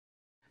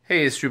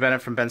Hey, it's Drew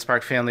Bennett from Ben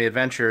Spark Family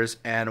Adventures,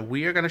 and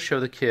we are going to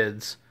show the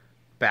kids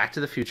Back to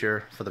the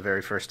Future for the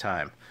very first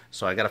time.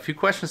 So I got a few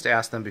questions to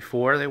ask them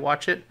before they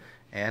watch it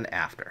and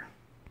after.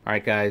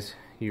 Alright guys,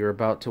 you're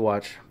about to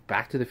watch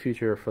Back to the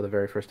Future for the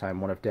very first time,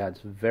 one of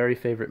Dad's very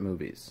favorite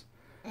movies.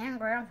 And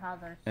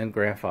grandfather's. And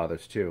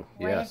grandfather's too,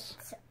 yes.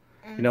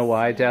 You know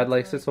why Dad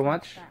likes it so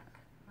much?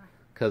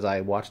 Because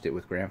I watched it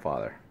with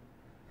Grandfather.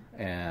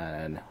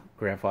 And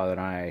Grandfather and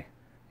I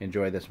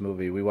enjoy this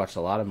movie. We watched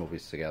a lot of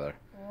movies together.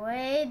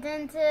 Wait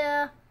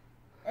until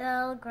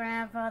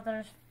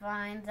grandfather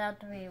finds out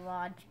we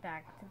watch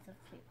Back to the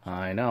Future.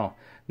 I know.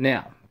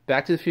 Now,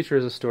 Back to the Future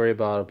is a story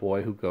about a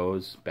boy who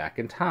goes back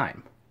in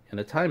time, in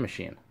a time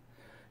machine.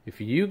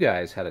 If you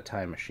guys had a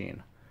time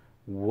machine,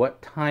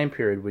 what time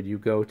period would you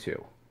go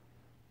to?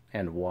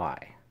 And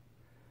why?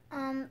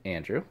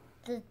 Andrew?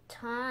 The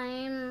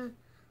time,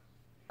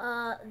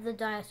 the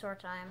dinosaur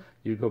time.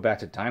 You'd go back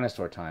to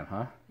dinosaur time,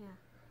 huh? Yeah.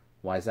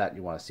 Why is that?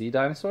 You want to see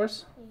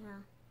dinosaurs? Yeah.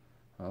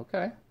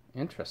 Okay,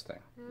 interesting.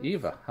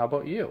 Eva, how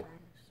about you?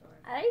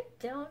 I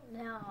don't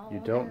know.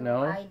 You don't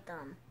know?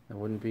 It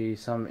wouldn't be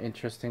some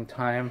interesting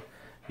time.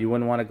 You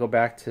wouldn't want to go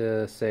back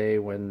to, say,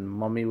 when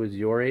Mommy was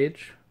your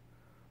age?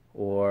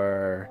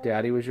 Or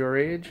Daddy was your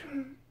age?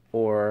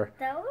 Or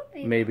that would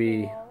be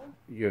maybe cool.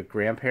 Your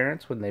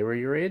grandparents when they were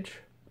your age?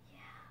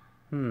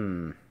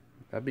 Yeah.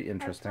 That'd be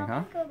interesting, I'd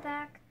huh? probably go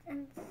back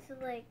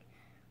into, like,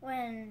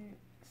 when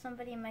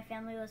somebody in my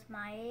family was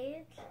my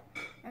age,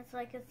 and so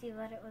I could see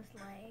what it was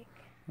like.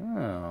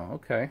 Oh,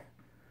 okay.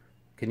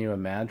 Can you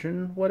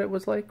imagine what it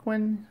was like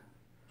when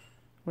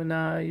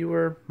you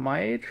were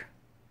my age?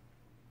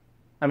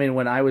 I mean,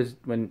 when I was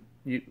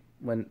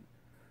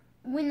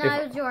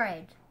your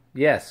age.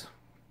 Yes,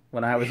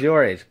 when I was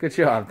your age. Good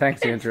job.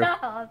 Thanks, Andrew. Good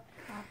job.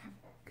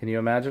 Can you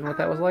imagine what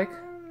that was like?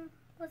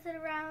 Was it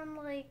around,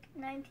 like,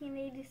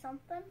 1980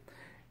 something?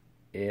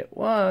 It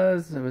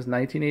was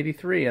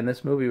 1983, and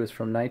this movie was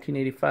from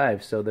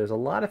 1985, so there's a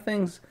lot of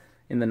things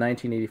in the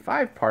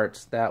 1985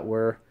 parts that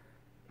were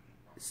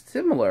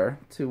similar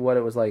to what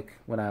it was like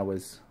when I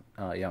was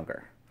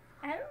younger.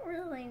 I don't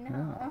really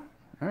know. Oh.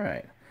 All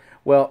right.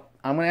 Well,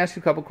 I'm going to ask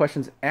you a couple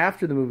questions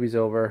after the movie's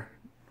over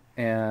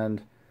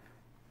and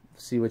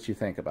see what you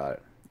think about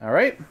it. All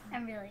right?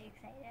 I'm really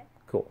excited.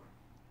 Cool.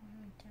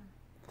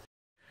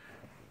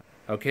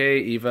 Okay,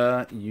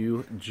 Eva,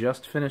 you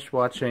just finished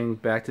watching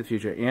Back to the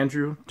Future.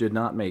 Andrew did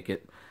not make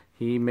it.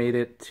 He made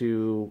it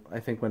to,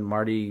 I think, when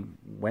Marty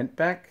went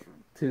back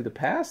to the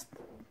past?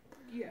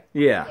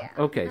 Yeah.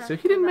 Okay, so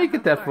he didn't make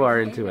it that far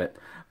into it.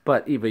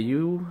 But, Eva,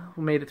 you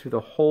made it through the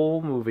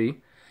whole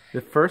movie. The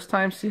first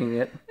time seeing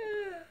it,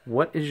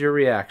 what is your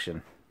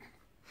reaction?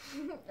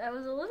 I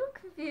was a little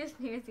confused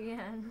near the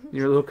end.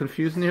 You're a little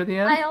confused near the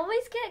end? I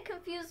always get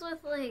confused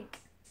with, like,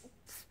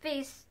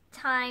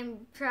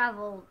 space-time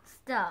travel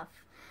stuff.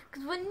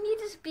 Because wouldn't you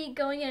just be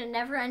going in a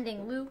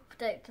never-ending loop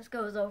that just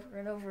goes over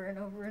and over and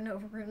over and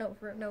over and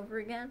over and over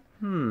again?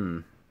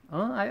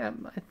 Well, I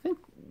think,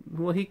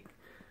 well,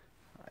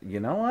 you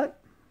know what?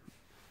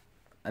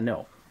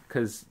 No,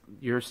 because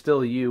you're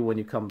still you when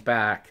you come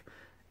back,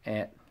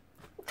 and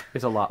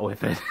there's a lot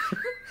with it.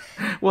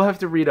 We'll have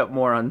to read up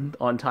more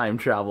on time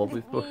travel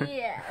before.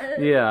 Yeah.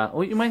 Yeah.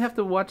 Well, you might have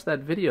to watch that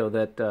video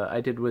that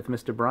I did with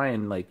Mr.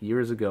 Brian like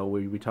years ago,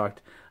 where we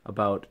talked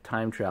about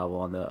time travel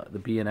on the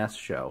BNS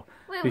show.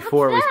 Wait,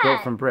 before it was what's built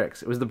that? from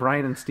bricks. It was the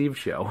Brian and Steve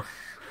show.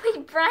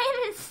 Wait, Brian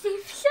and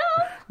Steve show?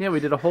 Yeah, we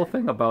did a whole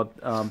thing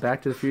about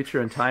Back to the Future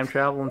and time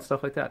travel and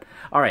stuff like that.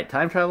 All right,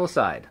 time travel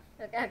aside.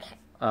 Okay.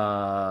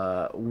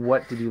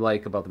 What did you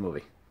like about the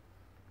movie?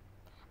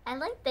 I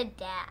like the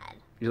dad.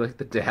 You like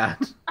the dad?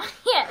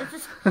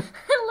 Yes. I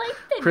like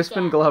the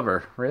Crispin dad.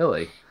 Glover,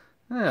 really?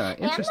 Yeah,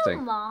 interesting.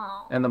 And the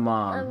mom. And the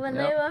mom. When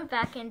Yep. they went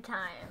back in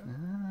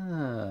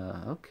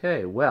time.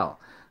 Okay, well.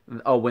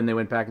 Oh, when they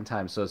went back in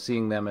time. So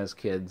seeing them as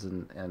kids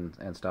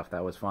and stuff,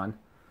 that was fun?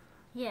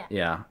 Yeah.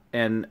 Yeah.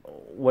 And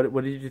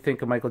what did you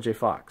think of Michael J.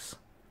 Fox?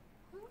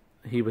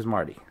 He was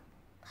Marty.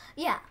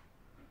 Yeah.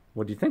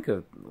 What did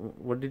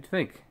you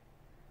think?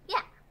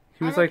 Yeah.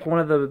 He was like one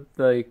of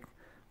the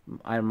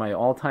my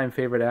all-time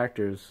favorite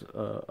actors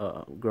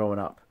growing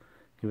up.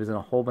 He was in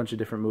a whole bunch of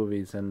different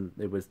movies, and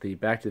it was the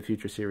Back to the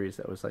Future series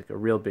that was like a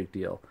real big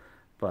deal.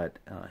 But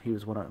he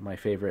was one of my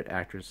favorite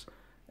actors,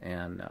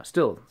 and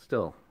still,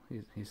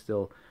 he's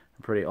still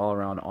a pretty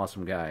all-around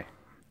awesome guy.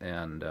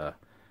 And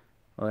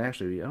well,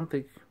 actually, I don't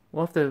think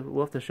we'll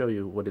have to show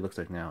you what he looks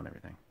like now and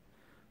everything.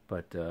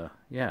 But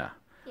yeah.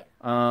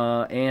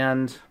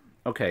 And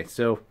okay,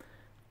 so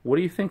what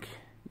do you think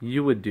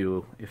you would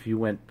do if you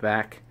went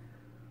back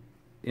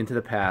into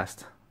the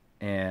past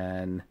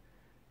and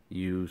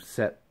you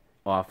set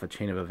off a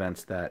chain of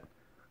events that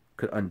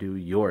could undo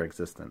your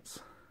existence?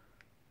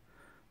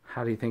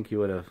 How do you think you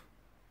would have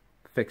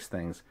fixed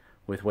things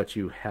with what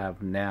you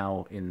have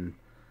now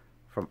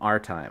from our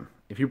time?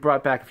 If you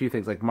brought back a few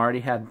things, like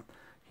Marty had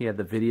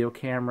the video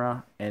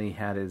camera and he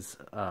had his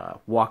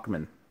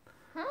Walkman.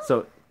 Huh?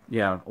 So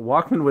yeah,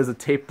 Walkman was a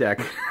tape deck.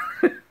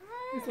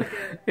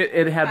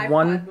 It had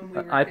one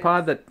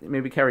iPod that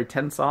maybe carried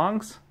 10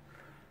 songs.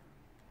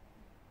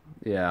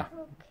 Yeah.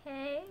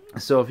 Okay.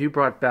 So if you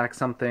brought back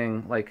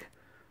something like,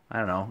 I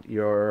don't know,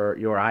 your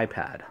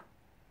iPad,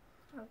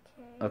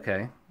 Okay.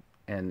 okay,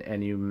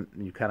 and you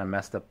kind of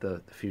messed up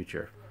the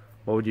future,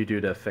 what would you do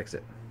to fix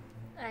it?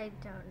 I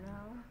don't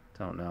know.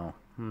 Don't know.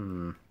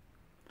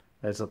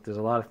 There's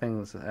a lot of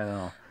things. I don't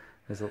know.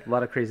 There's a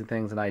lot of crazy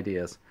things and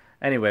ideas.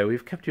 Anyway,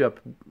 we've kept you up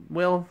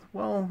late.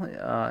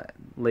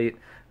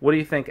 What do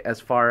you think as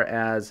far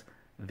as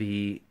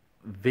the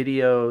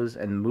videos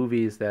and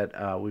movies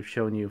that we've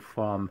shown you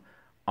from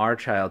our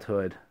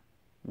childhood?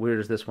 Where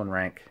does this one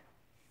rank?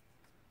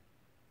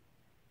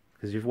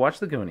 Because you've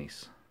watched The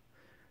Goonies,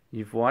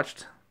 you've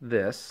watched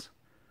this,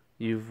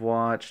 you've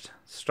watched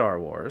Star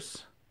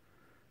Wars.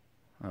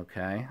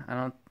 Okay,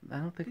 I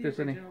don't think there's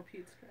any.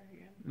 Pete's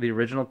Dragon. The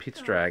original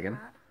Pete's Dragon.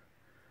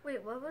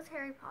 Wait, what was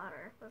Harry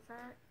Potter? Was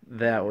that?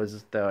 That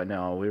was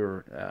no. We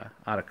were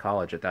out of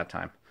college at that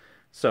time.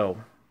 So,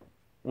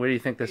 where do you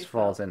think this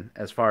falls in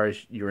as far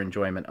as your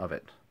enjoyment of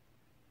it?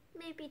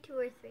 Maybe 2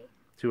 or 3.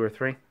 2 or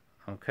 3?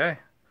 Okay.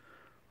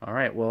 All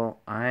right.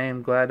 Well, I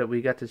am glad that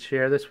we got to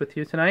share this with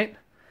you tonight.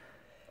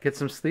 Get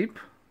some sleep.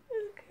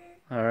 Okay.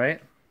 All right.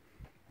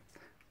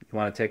 You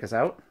want to take us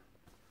out?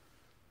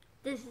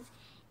 This is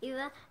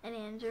Eva and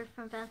Andrew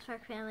from Ben's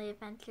Park Family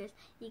Adventures.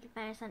 You can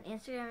find us on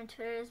Instagram and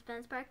Twitter as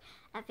Ben's Park,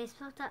 at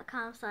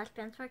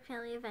facebook.com/Ben's Park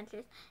Family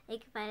Adventures. And you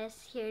can find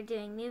us here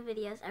doing new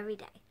videos every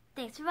day.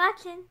 Thanks for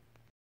watching!